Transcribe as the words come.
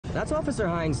That's Officer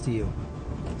Hines to you.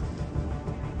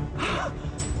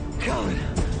 God.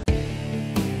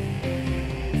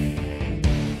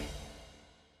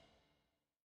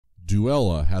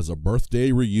 Duela has a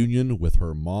birthday reunion with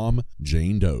her mom,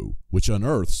 Jane Doe, which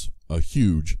unearths a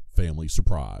huge family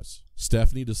surprise.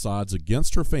 Stephanie decides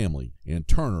against her family, and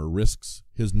Turner risks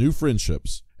his new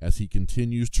friendships as he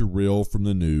continues to reel from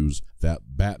the news that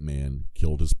Batman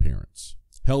killed his parents.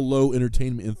 Hello,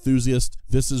 entertainment enthusiasts.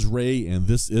 This is Ray, and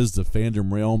this is the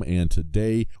Fandom Realm, and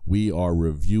today we are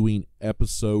reviewing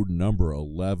episode number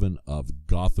 11 of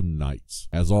Gotham Knights.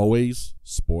 As always,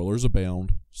 spoilers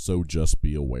abound, so just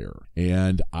be aware.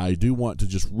 And I do want to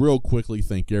just real quickly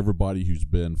thank everybody who's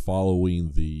been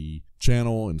following the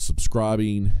channel and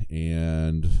subscribing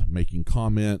and making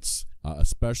comments,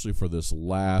 especially for this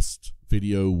last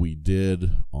video we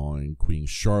did on Queen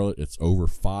Charlotte. It's over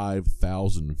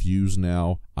 5,000 views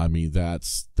now. I mean,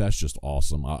 that's just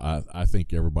awesome. I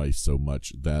thank everybody so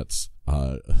much. That's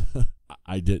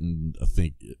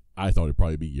I thought it'd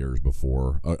probably be years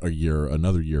before,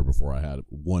 another year before I had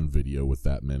one video with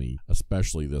that many,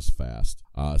 especially this fast.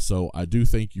 So I do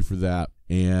thank you for that.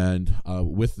 And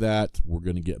with that, we're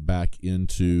going to get back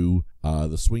into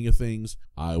the swing of things.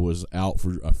 I was out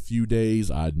for a few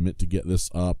days. I'd meant to get this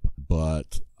up,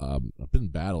 but I've been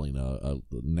battling a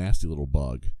nasty little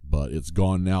bug, but it's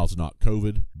gone now. It's not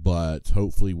COVID, but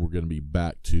hopefully we're going to be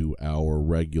back to our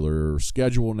regular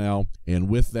schedule now. And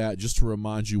with that, just to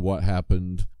remind you what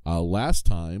happened last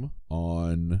time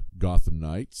on Gotham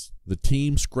Knights, the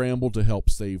team scrambled to help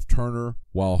save Turner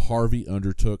while Harvey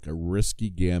undertook a risky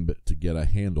gambit to get a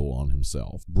handle on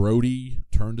himself. Brody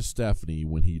turned to Stephanie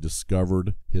when he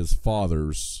discovered his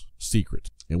father's secret.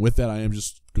 And with that, I am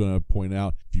just going to point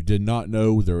out, if you did not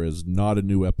know, there is not a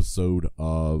new episode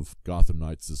of Gotham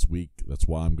Knights this week. That's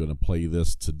why I'm going to play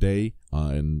this today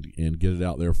and get it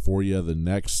out there for you. The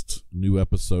next new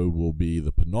episode will be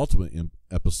the penultimate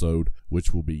episode,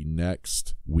 which will be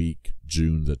next week,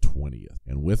 June the 20th.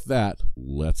 And with that,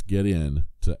 let's get in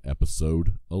to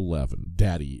episode 11,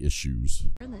 Daddy Issues.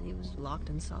 That he was locked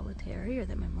in solitary, or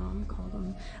that my mom called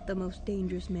him the most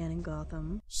dangerous man in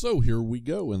Gotham. So here we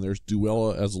go, and there's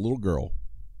Duela as a little girl.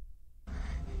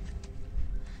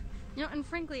 You know, and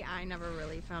frankly, I never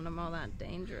really found him all that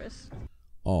dangerous.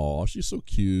 Aw, she's so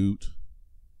cute.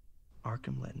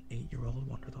 Arkham let an 8-year-old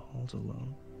wander the halls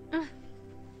alone.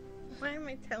 Why am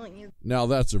I telling you? Now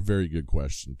that's a very good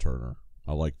question, Turner.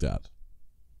 I like that.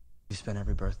 We spent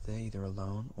every birthday either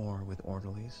alone or with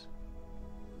orderlies.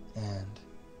 And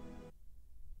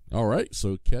all right,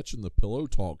 so catching the pillow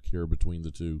talk here between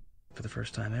the two. for the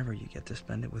first time ever, you get to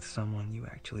spend it with someone you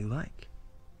actually like.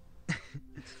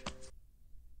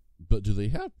 But do they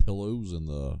have pillows in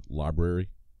the library?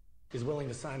 Is willing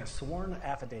to sign a sworn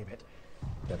affidavit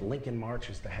that Lincoln March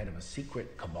is the head of a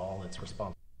secret cabal that's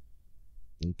responsible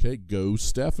Okay, go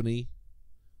Stephanie.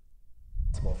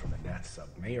 for the deaths of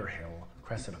Mayor Hill,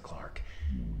 Cressida Clark,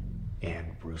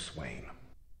 and Bruce Wayne.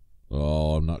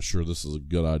 Oh, I'm not sure this is a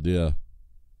good idea.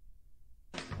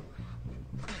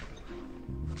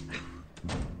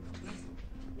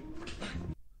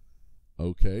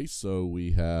 Okay, so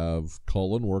we have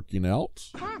Cullen working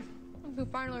out. Who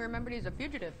finally remembered he's a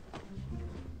fugitive.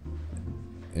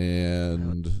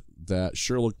 And that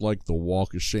sure looked like the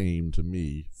walk of shame to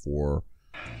me for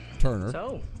Turner.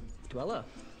 So, Duela,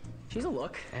 she's a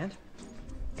look, and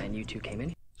you two came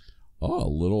in Oh, a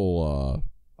little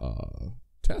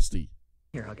testy.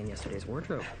 here hugging yesterday's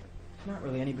wardrobe. Not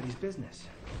really anybody's business.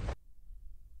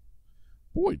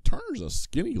 Boy, Turner's a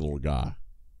skinny little guy.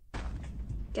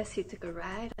 Guess he took a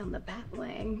ride on the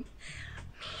Batwing.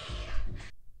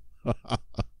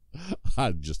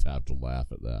 I'd just have to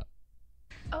laugh at that.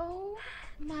 Oh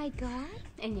my god.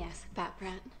 And yes, Bat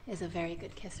Brat is a very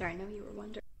good kisser. I know you were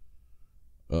wondering.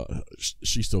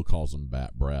 She still calls him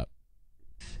Bat Brat.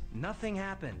 Nothing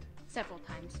happened. Several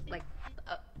times. Like,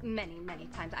 many, many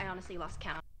times. I honestly lost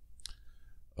count.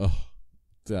 Ugh,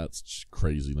 that's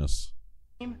craziness.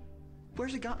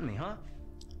 Where's it gotten me, huh?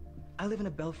 I live in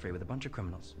a belfry with a bunch of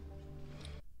criminals.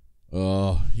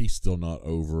 He's still not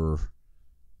over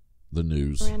the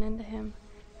news. Ran into him.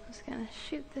 I was gonna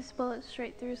shoot this bullet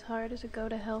straight through his heart as a go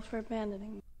to hell for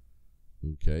abandoning me.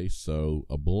 Okay, so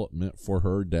a bullet meant for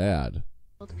her dad.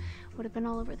 Would have been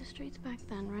all over the streets back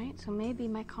then, right? So maybe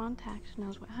my contact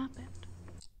knows what happened.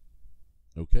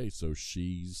 Okay, so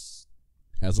she's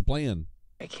has a plan.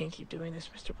 I can't keep doing this,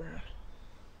 Mr. Brown.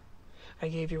 I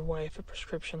gave your wife a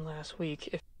prescription last week.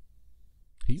 If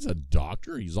He's a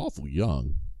doctor? He's awful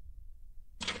young.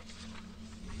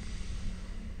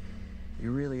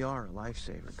 you really are a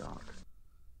lifesaver, Doc.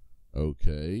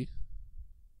 Okay.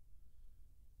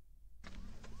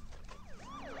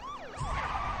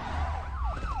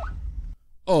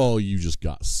 Oh, you just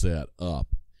got set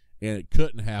up. And it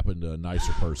couldn't happen to a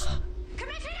nicer person.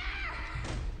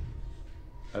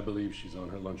 I believe she's on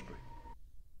her lunch break.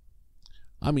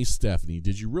 I mean, Stephanie,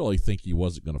 did you really think he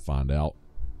wasn't going to find out?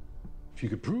 If you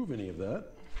could prove any of that,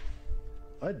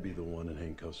 I'd be the one in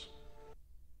handcuffs.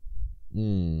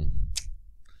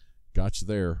 Got you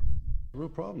there. A real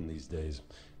problem these days.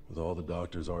 With all the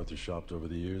doctors Arthur shopped over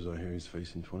the years, I hear he's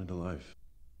facing 20 to life.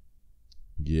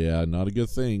 Yeah, not a good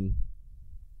thing.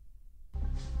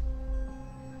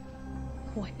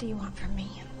 What do you want from me?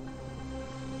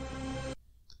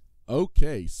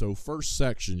 Okay, so first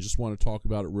section, just want to talk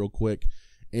about it real quick.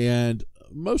 And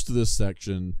most of this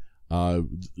section,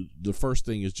 the first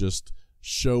thing is just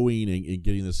showing and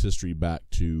getting this history back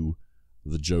to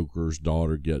the Joker's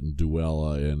daughter getting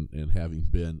Duela and having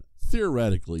been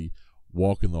theoretically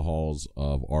walking the halls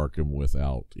of Arkham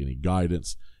without any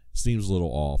guidance. Seems a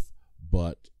little off,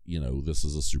 but, you know, this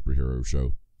is a superhero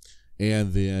show.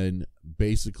 And then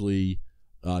basically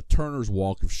Turner's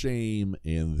walk of shame,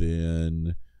 and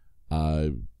then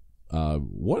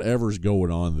whatever's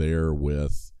going on there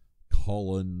with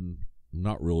Cullen, I'm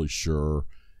not really sure,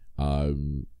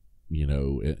 you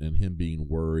know, and him being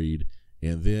worried,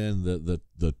 and then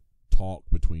the talk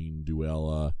between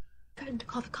Duela. Threatened to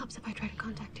call the cops if I try to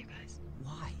contact you guys.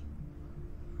 Why?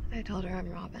 I told her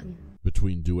I'm Robin.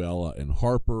 Between Duela and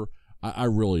Harper. I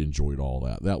really enjoyed all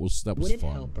that. That was Would fun.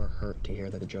 it help or hurt to hear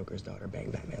that the Joker's daughter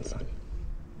banged Batman's son?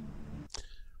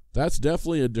 That's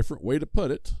definitely a different way to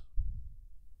put it.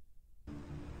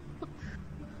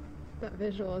 That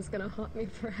visual is gonna haunt me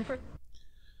forever.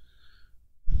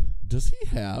 Does he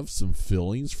have some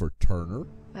feelings for Turner?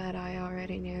 But I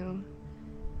already knew,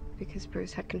 because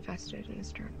Bruce had confessed it in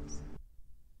his journals.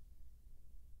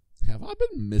 Have I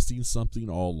been missing something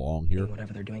all along here? And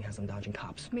whatever they're doing has them dodging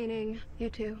cops. Meaning, you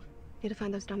two need to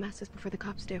find those dumbasses before the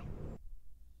cops do.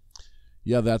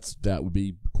 Yeah, that would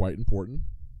be quite important.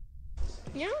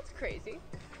 You know what's crazy?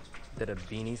 That a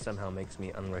beanie somehow makes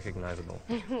me unrecognizable.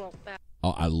 Well, that.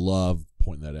 Oh, I love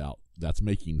pointing that out. That's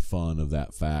making fun of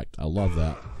that fact. I love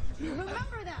that.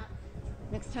 Remember that.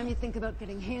 Next time you think about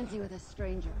getting handsy with a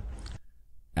stranger.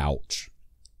 Ouch.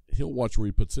 He'll watch where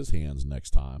he puts his hands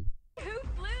next time. Who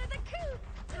flew the coop?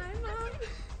 Hi,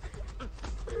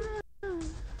 Mom.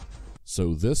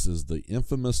 So this is the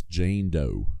infamous Jane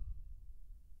Doe.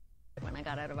 When I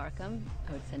got out of Arkham,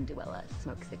 I would send Duela a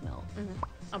smoke signal.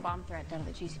 A bomb threat down at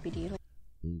the GCPD.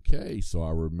 Okay, so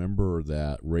I remember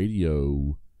that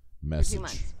radio message. For 2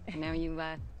 months. And now you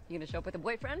gonna show up with a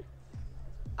boyfriend?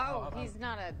 Oh, he's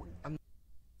not a.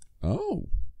 Oh,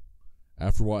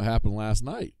 after what happened last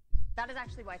night. That is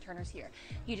actually why Turner's here.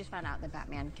 He just found out that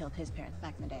Batman killed his parents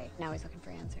back in the day. Now he's looking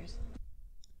for answers.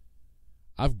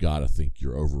 I've got to think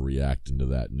you're overreacting to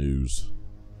that news.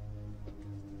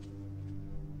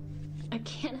 I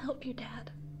can't help you,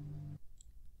 Dad.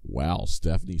 Wow,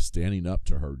 Stephanie standing up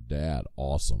to her dad.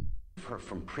 Awesome. Her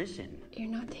from prison.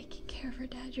 You're not taking care of her,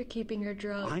 Dad. You're keeping her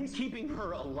drugs. I'm keeping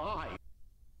her alive.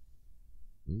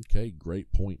 Okay,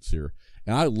 great points here.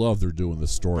 And I love they're doing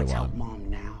this Let's help storyline. Mom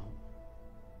now.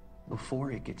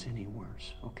 Before it gets any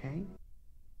worse, okay?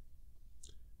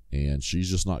 And she's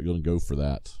just not going to go for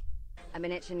that. I've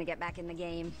been itching to get back in the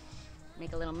game.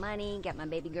 Make a little money, get my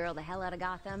baby girl the hell out of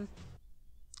Gotham.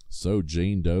 So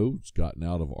Jane Doe's gotten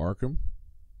out of Arkham.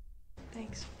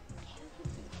 Thanks.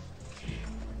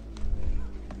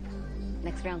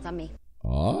 Next round's on me.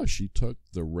 Ah, she took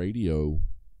the radio.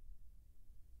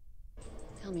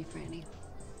 Tell me, Franny,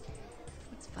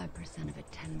 what's 5% of a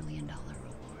 $10 million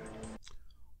reward?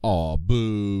 Aw,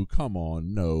 boo. Come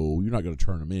on. No, you're not going to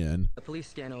turn him in. The police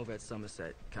scan over at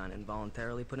Somerset kind of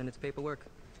involuntarily put in its paperwork.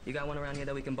 You got one around here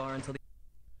that we can borrow until the...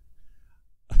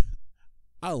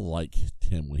 I like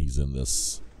him when he's in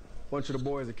this. Bunch of the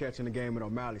boys are catching the game at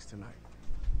O'Malley's tonight.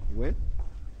 You win?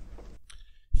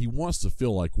 He wants to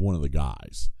feel like one of the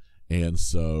guys. And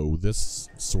so this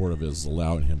sort of is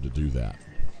allowing him to do that.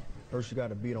 First, you got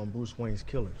to beat on Bruce Wayne's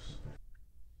killers.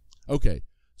 Okay,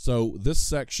 so this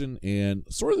section and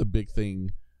sort of the big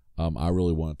thing I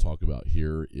really want to talk about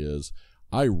here is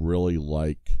I really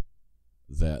like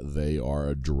that they are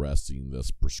addressing this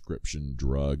prescription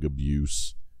drug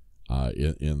abuse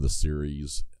in the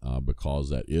series because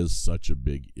that is such a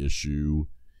big issue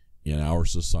in our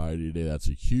society today. That's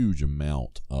a huge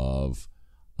amount of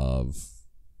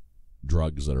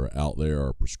drugs that are out there,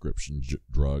 are prescription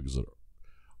drugs that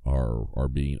are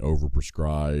being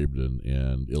overprescribed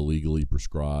and illegally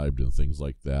prescribed and things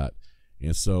like that.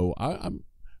 And so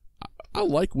I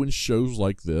like when shows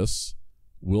like this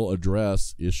will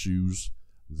address issues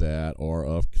that are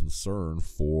of concern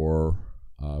for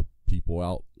people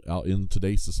out in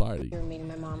today's society. You were meeting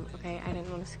my mom, okay? I didn't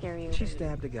want to scare you. She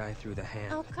stabbed a guy through the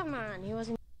hand. Oh, come on. He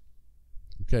wasn't.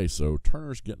 Okay, so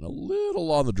Turner's getting a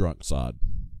little on the drunk side.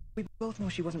 We both know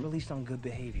she wasn't released on good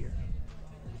behavior.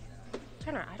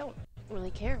 Turner, I don't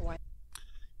really care why.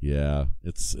 Yeah,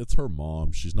 it's her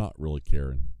mom. She's not really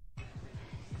caring.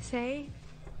 Say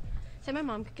my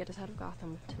mom could get us out of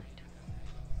Gotham tonight.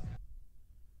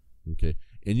 Okay,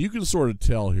 and you can sort of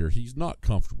tell here he's not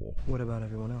comfortable. What about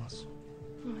everyone else?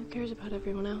 Well, who cares about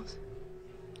everyone else?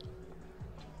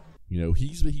 You know,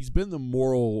 he's been the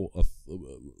moral,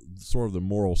 sort of the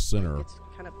moral center. It's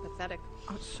kind of pathetic.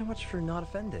 Oh, so much for not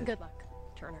offended. Good luck,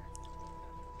 Turner.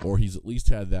 Or he's at least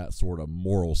had that sort of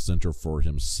moral center for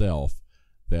himself.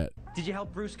 That Did you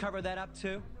help Bruce cover that up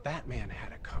too? Batman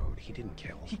had a code. He didn't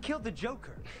kill. He killed the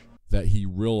Joker. That he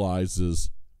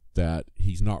realizes that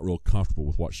he's not real comfortable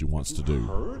with what she wants to do.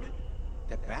 Heard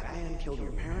that Batman killed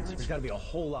your parents? There's got to be a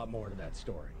whole lot more to that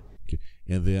story. Okay.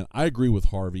 And then I agree with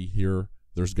Harvey here.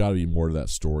 There's got to be more to that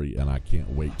story, and I can't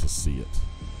wait to see it.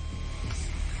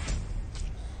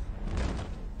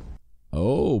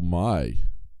 Oh my!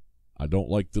 I don't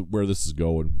like where this is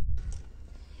going.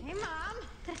 Hey, Mom.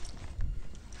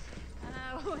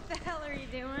 What the hell are you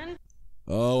doing?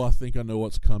 Oh, I think I know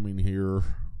what's coming here.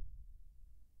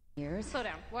 Slow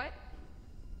down. What?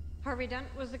 Harvey Dent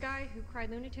was the guy who cried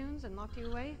Looney Tunes and locked you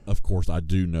away? Of course, I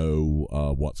do know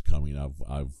what's coming.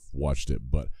 I've watched it,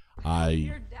 but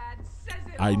I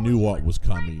knew what was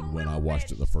coming when I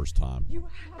watched it the first time.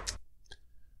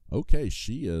 Okay,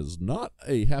 she is not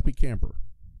a happy camper.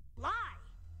 Lie.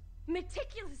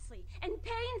 Meticulously and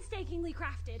painstakingly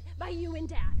crafted by you and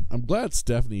Dad. I'm glad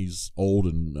Stephanie's old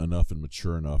enough and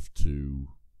mature enough to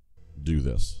do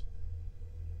this.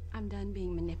 I'm done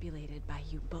being manipulated by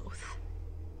you both.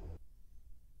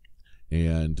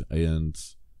 And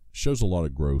shows a lot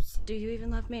of growth. Do you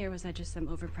even love me, or was I just some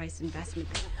overpriced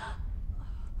investment?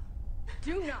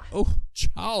 Do not. Oh,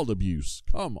 child abuse.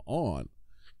 Come on.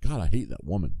 God, I hate that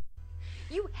woman.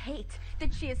 You hate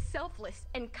that she is selfless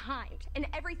and kind and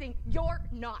everything you're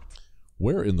not.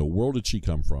 Where in the world did she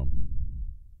come from?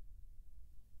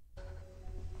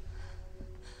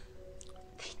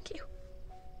 Thank you.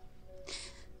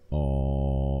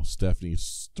 Oh, Stephanie's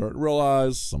starting to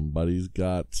realize somebody's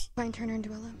got... Find Turner and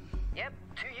Duela. Yep,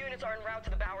 2 units are en route to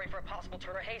the Bowery for a possible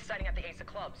Turner Hayes sighting at the Ace of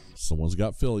Clubs. Someone's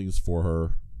got feelings for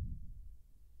her.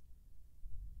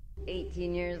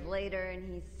 18 years later, and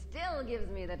he still gives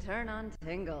me the turn-on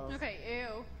tingles. Okay,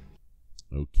 ew.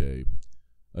 Okay.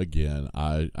 Again,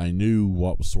 I knew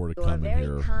what was sort of Your coming very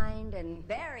here. kind and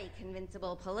very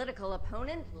convincible political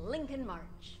opponent, Lincoln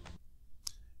March.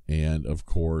 And, of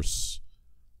course,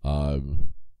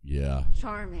 yeah.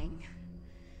 Charming.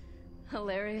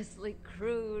 Hilariously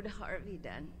crude Harvey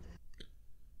Dent.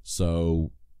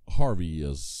 So, Harvey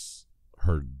is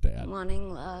her dad.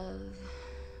 Wanting love.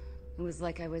 It was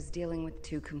like I was dealing with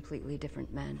two completely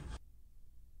different men.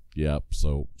 Yep,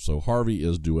 so Harvey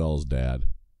is Duela's dad.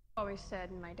 Always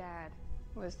said my dad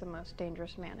was the most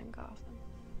dangerous man in Gotham.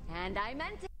 And I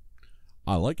meant it.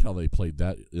 I like how they played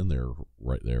that in there,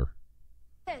 right there.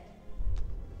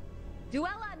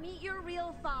 Duela, meet your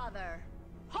real father,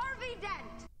 Harvey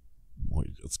Dent. Boy,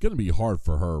 it's going to be hard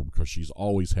for her because she's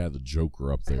always had the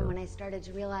Joker up there. When I started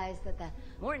to realize that the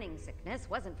morning sickness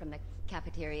wasn't from the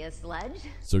cafeteria sludge.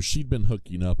 So she'd been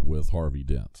hooking up with Harvey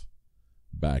Dent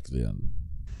back then.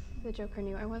 The Joker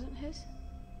knew I wasn't his?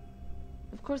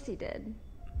 Of course he did.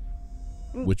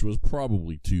 Which was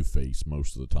probably Two-Face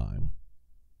most of the time.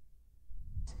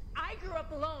 I grew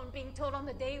up alone, being told on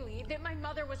the daily that my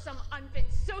mother was some unfit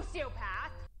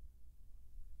sociopath.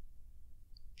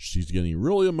 She's getting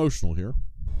really emotional here.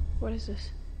 What is this?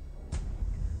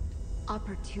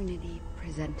 Opportunity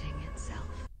presenting itself.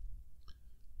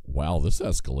 Wow, this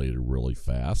escalated really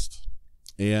fast.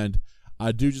 And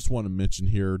I do just want to mention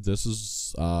here, this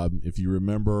is, if you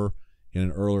remember in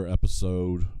an earlier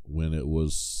episode when it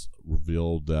was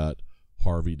revealed that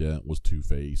Harvey Dent was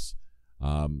Two-Face,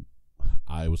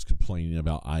 I was complaining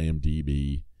about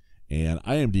IMDb, and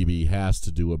IMDb has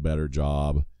to do a better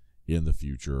job in the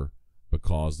future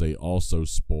because they also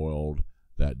spoiled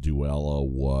that Duela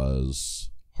was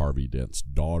Harvey Dent's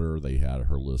daughter. They had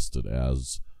her listed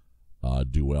as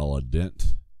Duela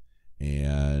Dent,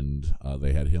 and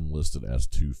they had him listed as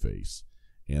Two-Face.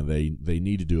 And they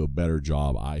need to do a better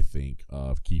job, I think,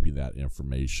 of keeping that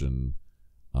information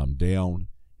down.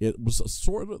 It was a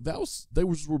sort of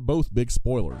were both big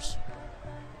spoilers.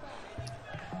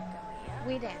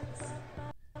 We dance.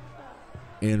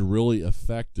 And really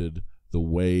affected the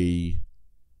way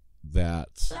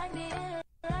that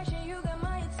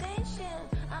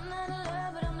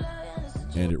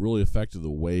and it really affected the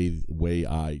way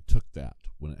I took that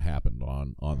when it happened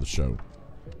on the show.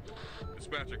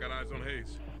 Dispatcher, got eyes on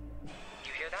Hayes.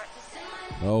 You hear that?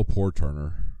 Oh, poor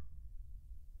Turner.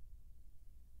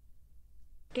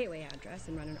 Gateway address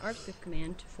and run an ARC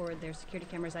command to forward their security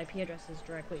camera's IP addresses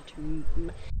directly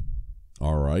to.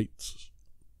 All right.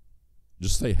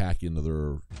 Just say hack into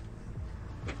their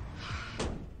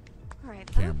All right,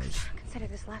 cameras. folks, consider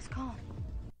this last call.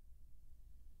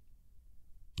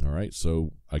 All right,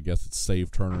 so I guess it's save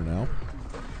Turner now.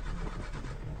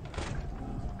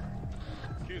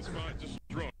 Kid's fine, just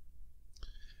drunk.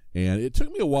 And it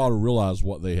took me a while to realize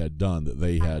what they had done, that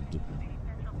they had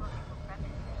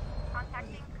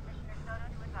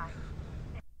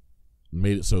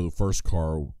made it so the first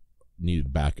car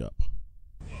needed backup.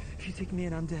 If you take me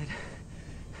in, I'm dead.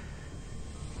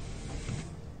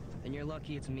 Then you're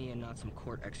lucky it's me and not some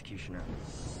court executioner.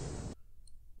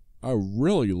 I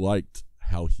really liked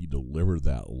how he delivered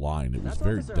that line. It was That's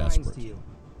very Officer desperate. Hines to you.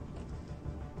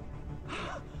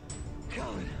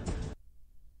 God.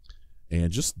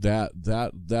 And just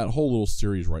that whole little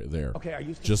series right there Okay, I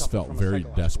used to just suffer felt from a very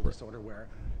psychological desperate. disorder where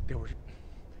there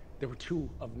were two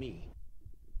of me.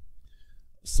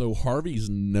 So Harvey's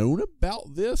known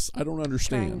about this? I don't Try and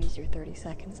understand. use your 30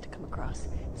 seconds to come across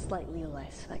slightly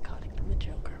less psychotic than the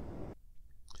Joker.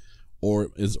 Or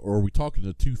are we talking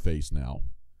to Two-Face now?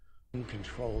 In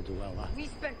control, Duela. We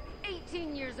spent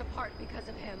 18 years apart because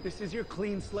of him. This is your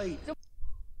clean slate.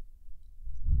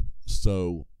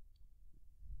 So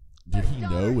did he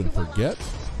know and forget?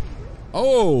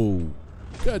 Oh,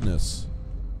 goodness.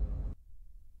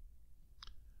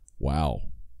 Wow.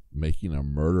 Making a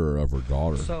murderer of her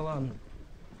daughter. So,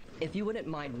 if you wouldn't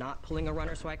mind not pulling a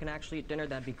runner so I can actually eat dinner,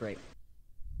 that'd be great.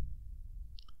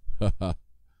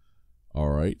 All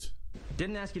right.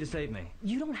 Didn't ask you to save me.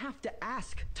 You don't have to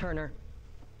ask, Turner.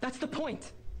 That's the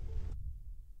point.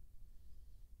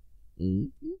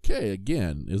 Okay,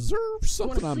 again, is there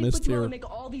something I missed You here? want to make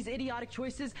all these idiotic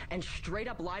choices and straight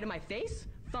up lie to my face?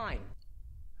 Fine.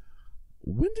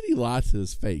 When did he lie to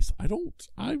his face?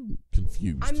 I'm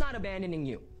confused. I'm not abandoning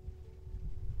you.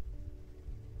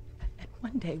 And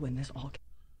one day when this all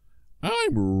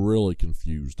I'm really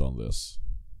confused on this.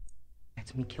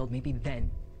 gets me killed, maybe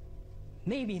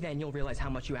then you'll realize how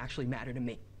much you actually matter to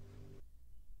me.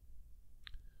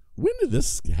 When did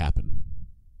this happen?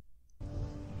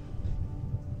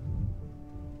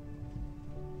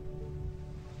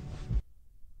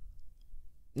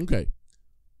 Okay.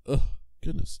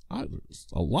 Goodness. There's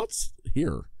a lot's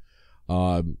here.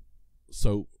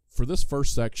 So for this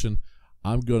first section,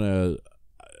 I'm gonna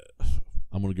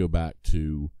go back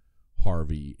to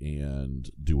Harvey and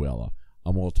Duela.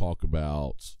 I'm gonna talk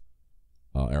about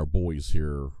our boys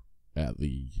here at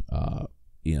the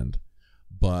end,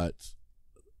 but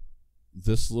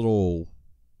this little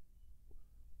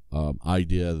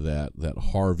idea that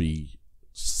Harvey,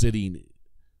 sitting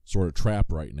sort of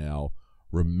trapped right now,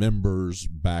 remembers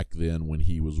back then when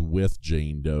he was with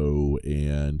Jane Doe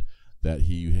and that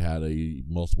he had a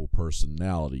multiple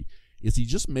personality. Is he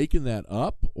just making that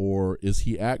up, or is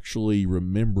he actually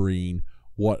remembering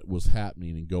what was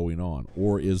happening and going on,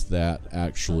 or is that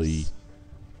actually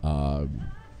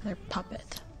Their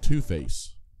puppet.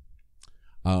 Two-Face?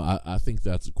 I think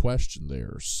that's a question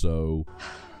there. So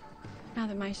Now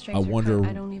that my I strings are wonder cut,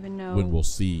 I don't even know when we'll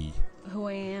see who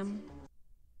I am.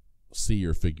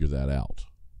 or figure that out.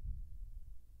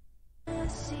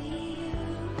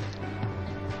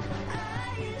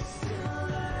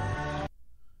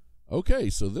 Okay,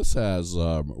 so this has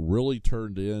really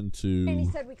turned into And he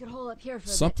said we could hole up here for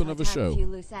something a of bit a till I tie show. a few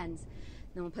loose ends.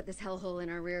 Then we'll put this hellhole in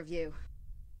our rear view.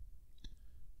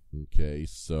 Okay,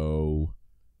 so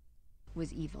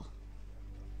Was evil.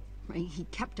 Right? He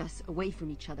kept us away from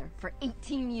each other for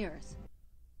 18 years.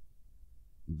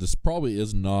 this probably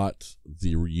is not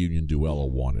the reunion Duela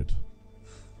wanted.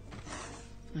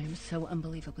 I am so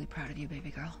unbelievably proud of you, baby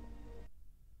girl.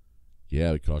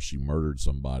 Yeah, because she murdered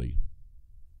somebody.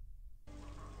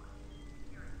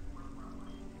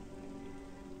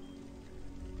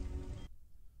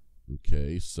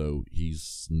 Okay, so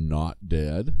he's not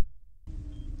dead.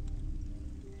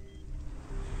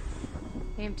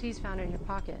 EMT's found it in your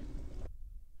pocket.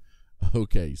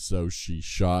 Okay, so she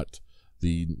shot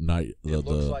the It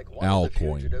looks like one owl of the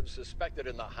coin. fugitives suspected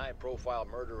in the high-profile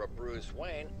murder of Bruce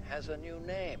Wayne has a new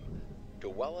name,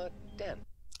 Duela Dent.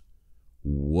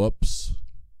 Whoops.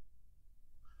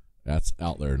 That's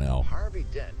out there now. Harvey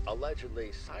Dent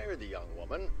allegedly sired the young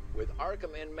woman with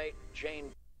Arkham inmate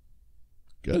Jane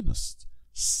Goodness.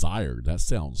 Sired. That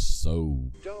sounds so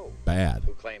Doe, bad.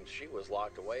 who claims she was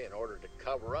locked away in order to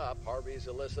cover up Harvey's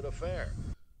illicit affair.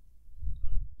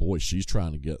 Boy, Boy, she's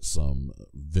trying to get some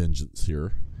vengeance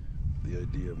here. The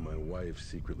idea of my wife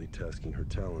secretly tasking her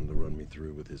Talon to run me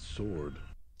through with his sword.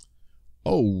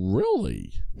 Oh,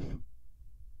 really?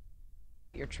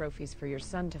 Your trophies for your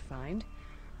son to find.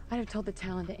 I'd have told the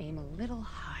Talon to aim a little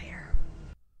higher.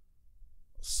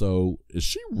 So, is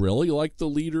she really like the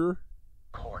leader?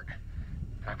 Cord,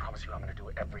 and I promise you I'm going to do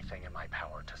everything in my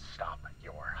power to stop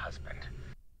your husband.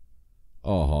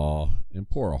 Oh, and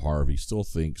poor Harvey still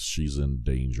thinks she's in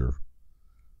danger.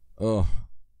 Ugh.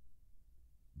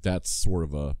 That's sort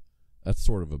of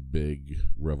a big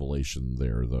revelation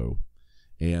there, though.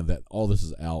 And that all this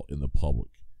is out in the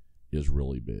public is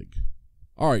really big.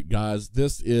 All right, guys,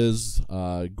 this is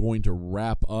going to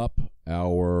wrap up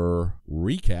our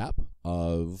recap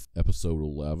of episode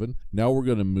 11. Now we're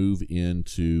going to move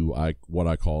into what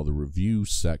I call the review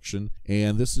section,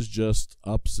 and this is just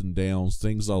ups and downs,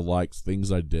 things I liked,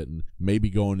 things I didn't,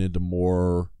 maybe going into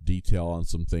more detail on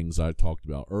some things I talked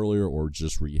about earlier or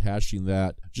just rehashing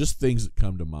that, just things that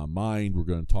come to my mind. We're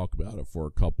going to talk about it for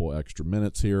a couple extra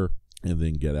minutes here and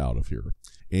then get out of here.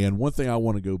 And one thing I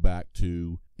want to go back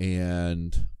to,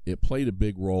 and it played a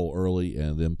big role early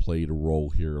and then played a role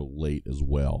here late as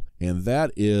well. And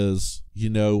that is,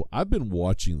 I've been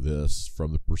watching this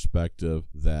from the perspective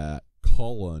that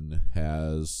Cullen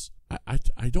has...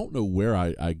 I don't know where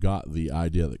I got the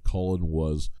idea that Cullen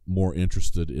was more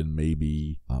interested in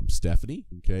maybe Stephanie,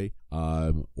 okay,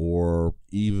 or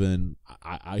even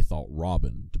I thought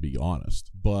Robin, to be honest.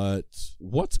 But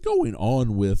what's going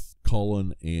on with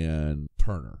Cullen and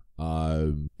Turner?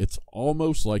 It's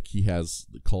almost like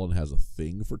Cullen has a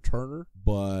thing for Turner,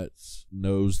 but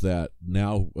knows that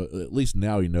now, at least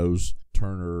now he knows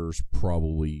Turner's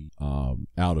probably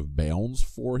out of bounds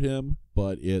for him.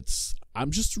 But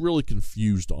I'm just really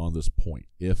confused on this point.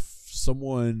 If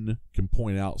someone can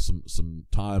point out some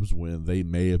times when they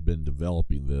may have been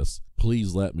developing this,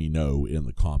 please let me know in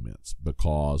the comments,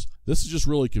 because this is just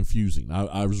really confusing.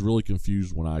 I was really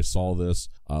confused when I saw this,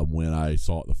 when I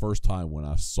saw it the first time, when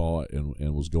I saw it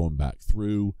and was going back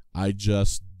through. I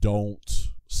just don't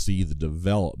see the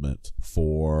development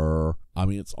for...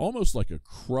 it's almost like a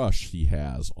crush he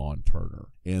has on Turner.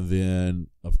 And then,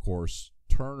 of course,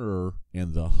 Turner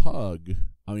and the hug.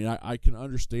 I can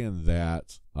understand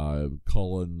that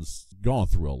Cullen's gone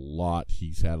through a lot.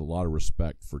 He's had a lot of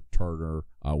respect for Turner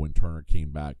when Turner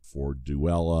came back for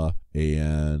Duela,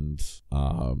 and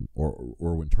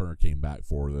or when Turner came back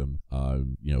for them,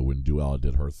 when Duela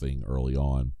did her thing early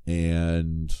on.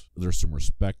 And there's some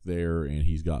respect there, and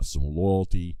he's got some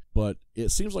loyalty. But it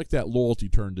seems like that loyalty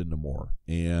turned into more.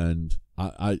 And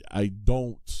I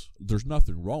don't, there's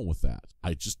nothing wrong with that.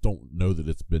 I just don't know that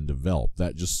it's been developed.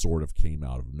 That just sort of came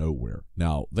out of nowhere.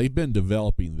 Now, they've been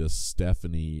developing this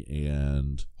Stephanie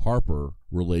and Harper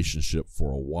relationship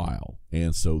for a while.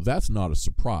 And so that's not a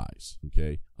surprise,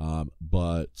 okay?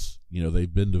 But,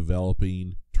 they've been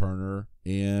developing Turner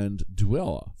and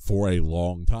Duela for a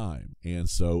long time. And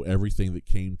so everything that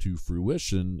came to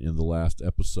fruition in the last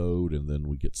episode, and then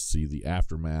we get to see the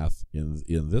aftermath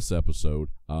in this episode,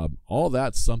 all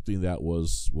that's something that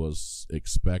was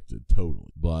expected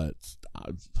totally. But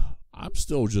I'm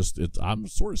still I'm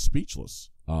sort of speechless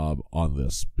on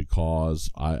this, because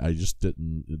I just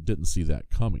didn't see that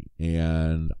coming.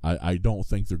 And I don't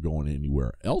think they're going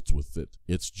anywhere else with it.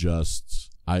 It's just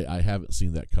I haven't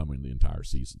seen that coming the entire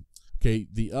season. Okay,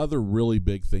 the other really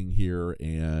big thing here,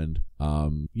 and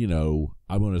I'm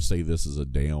going to say this is a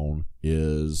down,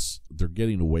 is they're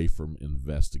getting away from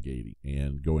investigating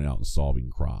and going out and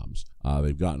solving crimes.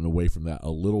 They've gotten away from that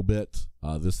a little bit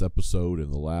this episode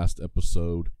and the last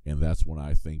episode, and that's when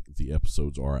I think the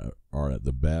episodes are at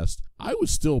the best. I would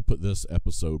still put this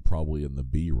episode probably in the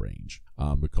B range,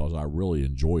 because I really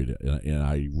enjoyed it, and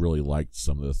I really liked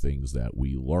some of the things that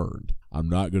we learned. I'm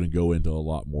not going to go into a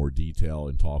lot more detail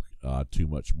and talk too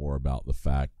much more about the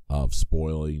fact of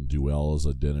spoiling Duela's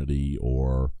identity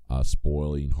or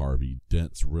spoiling Harvey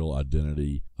Dent's real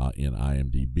identity in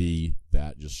IMDb.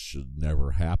 That just should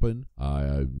never happen,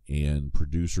 and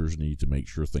producers need to make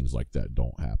sure things like that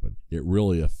don't happen. It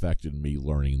really affected me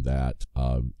learning that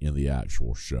in the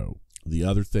actual show. The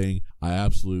other thing, I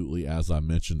absolutely, as I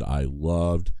mentioned, I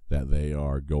loved that they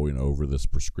are going over this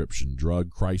prescription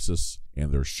drug crisis,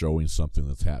 and they're showing something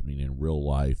that's happening in real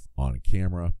life on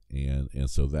camera, and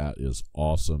so that is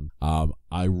awesome.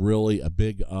 I really, a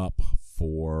big up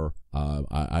for,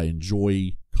 I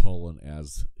enjoy Cullen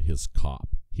as his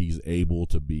cop. He's able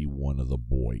to be one of the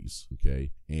boys,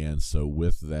 okay? And so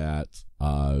with that,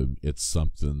 it's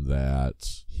something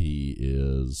that he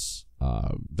is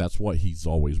that's what he's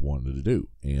always wanted to do.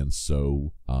 And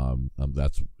so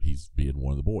he's being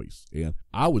one of the boys. And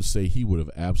I would say he would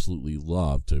have absolutely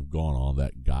loved to have gone on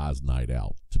that guy's night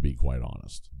out, to be quite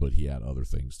honest. But he had other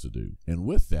things to do. And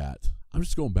with that, I'm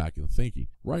just going back and thinking,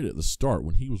 right at the start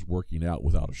when he was working out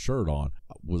without a shirt on,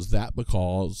 was that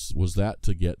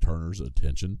to get Turner's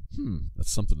attention?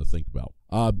 That's something to think about.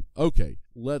 Okay,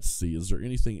 let's see. Is there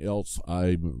anything else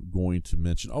I'm going to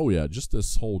mention? Oh yeah, just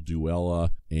this whole Duela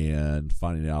and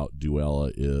finding out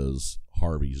Duela is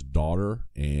Harvey's daughter,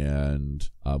 and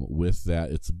with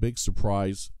that, it's a big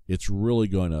surprise. It's really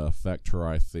going to affect her,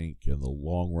 I think, in the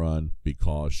long run,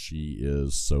 because she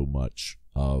is so much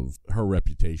of her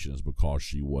reputation is because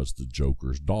she was the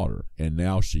Joker's daughter, and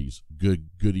now she's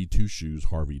goody two shoes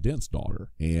Harvey Dent's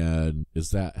daughter. And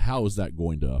how is that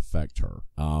going to affect her?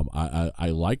 I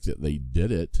like that they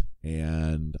did it,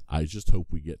 and I just hope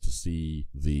we get to see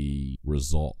the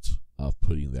result of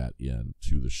putting that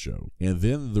into the show. And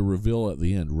then the reveal at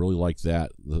the end, really like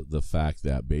that, the fact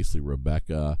that basically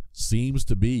Rebecca seems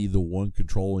to be the one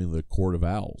controlling the Court of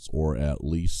Owls, or at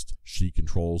least she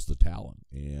controls the Talon.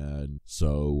 And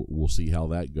so we'll see how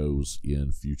that goes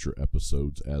in future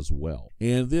episodes as well.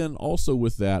 And then also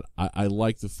with that, I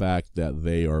like the fact that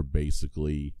they are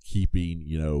basically keeping,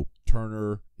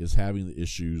 Turner is having the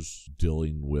issues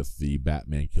dealing with the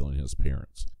Batman killing his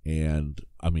parents. And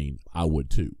I mean, I would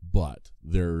too, but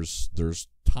there's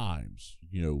times,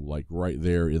 like right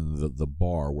there in the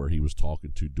bar where he was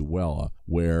talking to Duela,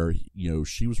 where,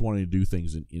 she was wanting to do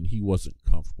things and he wasn't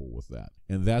comfortable with that.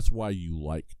 And that's why you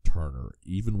like Turner.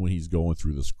 Even when he's going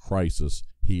through this crisis,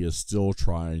 he is still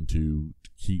trying to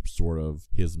keep sort of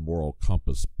his moral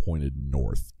compass pointed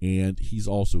north. And he's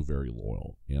also very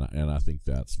loyal. And I think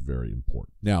that's very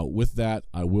important. Now, with that,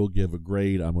 I will give a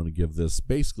grade. I'm going to give this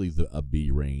basically a B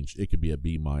range. It could be a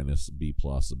B minus, a B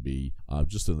plus, a B,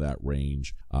 just in that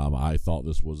range. I thought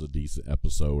this was a decent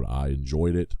episode. I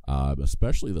enjoyed it,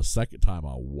 especially the second time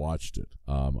I watched it.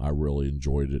 I really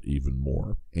enjoyed it even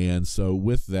more. And so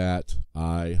with that,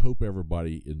 I hope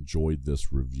everybody enjoyed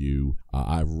this review.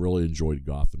 I've really enjoyed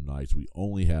Gotham Knights. We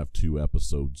only have 2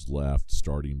 episodes left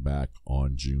starting back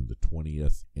on June the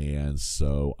 20th. And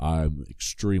so I'm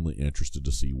extremely interested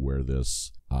to see where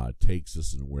this takes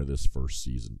us and where this first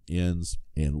season ends.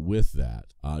 And with that,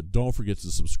 don't forget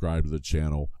to subscribe to the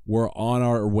channel. We're on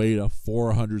our way to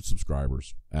 400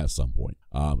 subscribers at some point.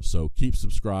 So keep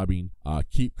subscribing,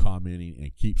 keep commenting,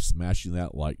 and keep smashing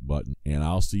that like button. And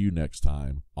I'll see you next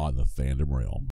time on the Fandom Realm.